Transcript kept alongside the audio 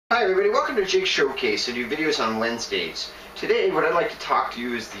Hi everybody, welcome to Jake's Showcase. I do videos on Wednesdays. Today what I'd like to talk to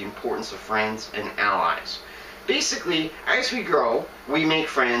you is the importance of friends and allies. Basically, as we grow, we make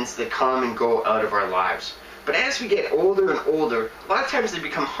friends that come and go out of our lives. But as we get older and older, a lot of times they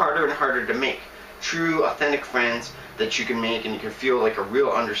become harder and harder to make. True, authentic friends that you can make and you can feel like a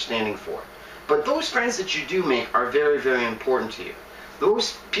real understanding for. But those friends that you do make are very, very important to you.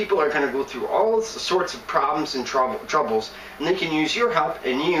 Those people are going to go through all sorts of problems and troubles, and they can use your help,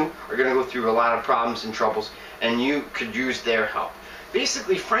 and you are going to go through a lot of problems and troubles, and you could use their help.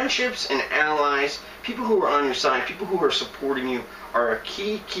 Basically, friendships and allies, people who are on your side, people who are supporting you, are a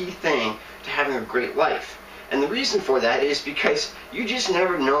key thing to having a great life. And the reason for that is because you just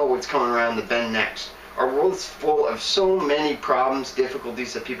never know what's coming around the bend next. Our world is full of so many problems,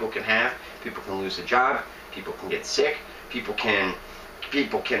 difficulties that people can have. People can lose a job, people can get sick, people can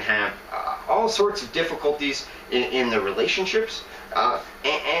have all sorts of difficulties in their relationships,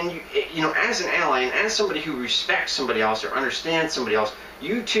 and you know, as an ally and as somebody who respects somebody else or understands somebody else,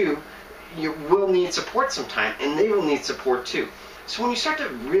 you will need support sometime, and they will need support too. So when you start to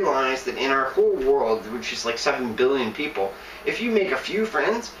realize that in our whole world, which is like 7 billion people, if you make a few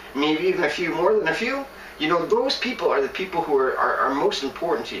friends, maybe even a few more than a few, you know, those people are the people who are most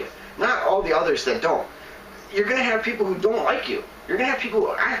important to you, not all the others that don't. You're going to have people who don't like you. You're going to have people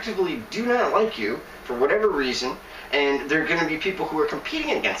who actively do not like you for whatever reason, and there are going to be people who are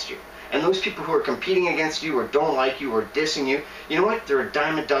competing against you. And those people who are competing against you or don't like you or dissing you, you know what? They're a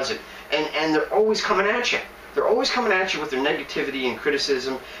dime a dozen. And they're always coming at you. They're always coming at you with their negativity and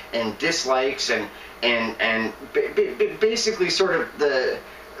criticism and dislikes and basically sort of the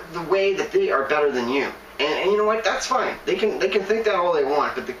way that they are better than you. And you know what? That's fine. They can think that all they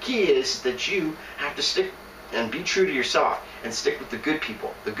want, but the key is that you have to stick and be true to yourself and stick with the good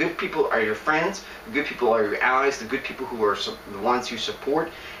people. The good people are your friends, the good people are your allies, the good people who are the ones who support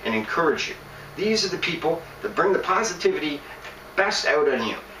and encourage you. These are the people that bring the positivity best out on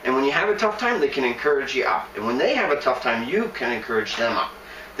you. And when you have a tough time, they can encourage you up. And when they have a tough time, you can encourage them up.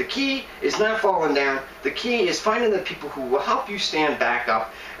 The key is not falling down. The key is finding the people who will help you stand back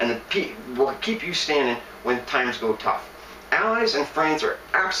up and will keep you standing when times go tough. Allies and friends are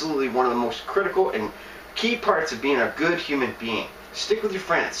absolutely one of the most critical and key parts of being a good human being. Stick with your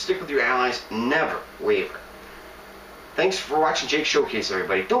friends, stick with your allies, never waver. Thanks for watching Jake's Showcase,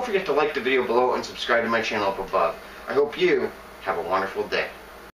 everybody. Don't forget to like the video below and subscribe to my channel up above. I hope you have a wonderful day.